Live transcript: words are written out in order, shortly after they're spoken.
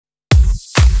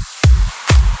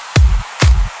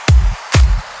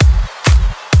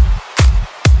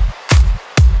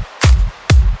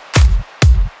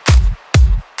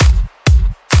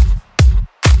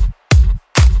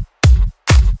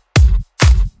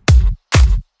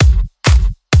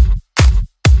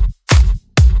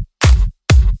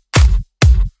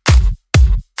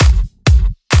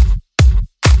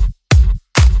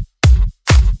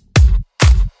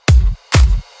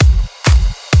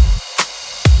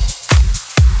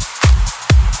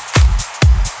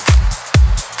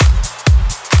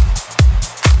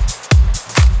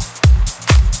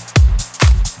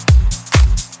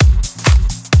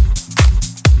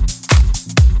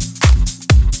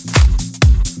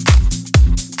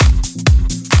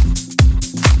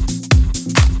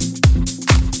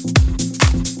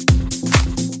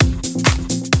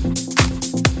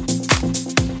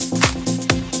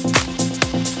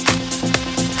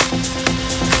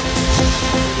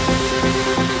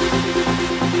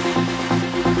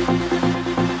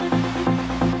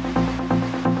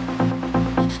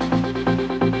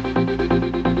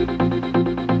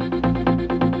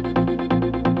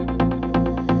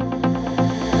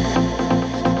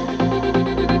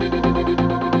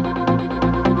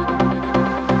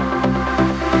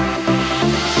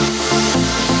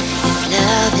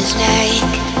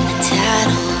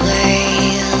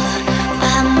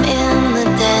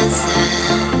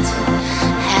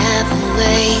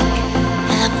awake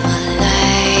half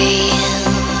alive,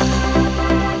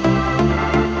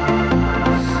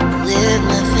 with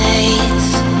my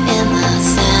face in the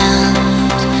sand.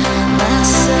 My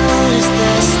soul is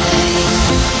thirsty,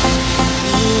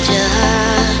 need your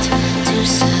heart to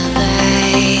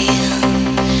survive.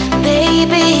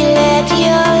 Baby, let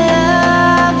your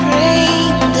love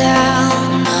rain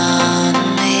down on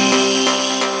me.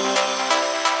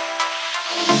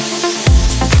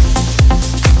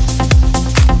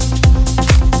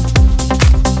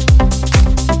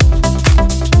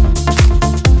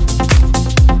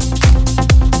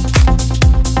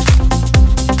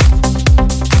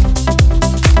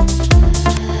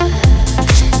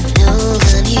 No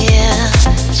one here,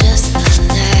 just the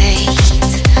night.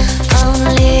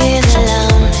 Only the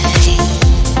lonely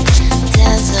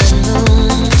desert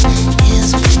moon is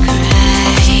we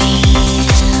crying.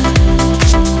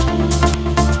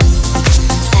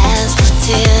 As the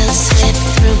tears slip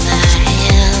through my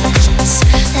hands,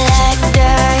 like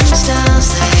dying stars,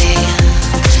 they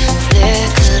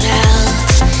flickered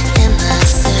out in the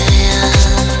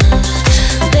sand.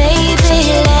 Baby,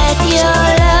 let your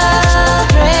love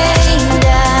rain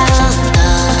down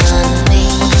on me.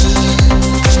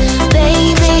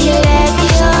 Baby, let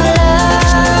your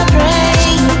love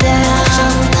rain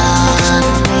down on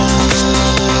me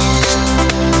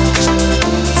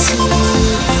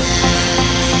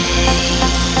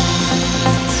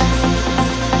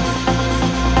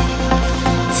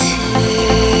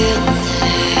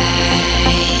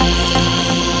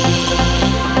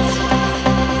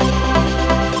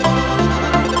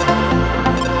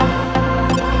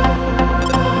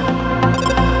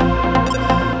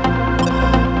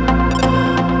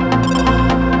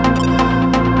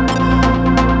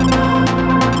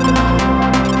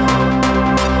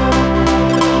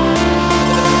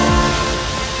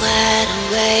wide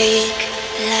awake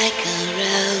like a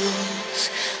rose,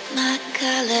 my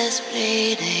colors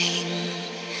bleeding,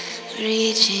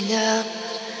 reaching up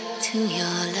to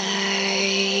your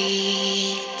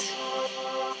light.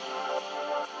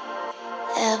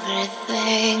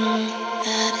 Everything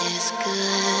that is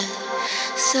good,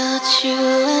 so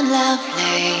true and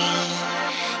lovely,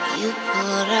 you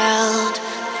pour out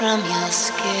from your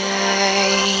sky.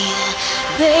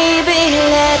 Baby,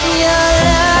 let your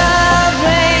love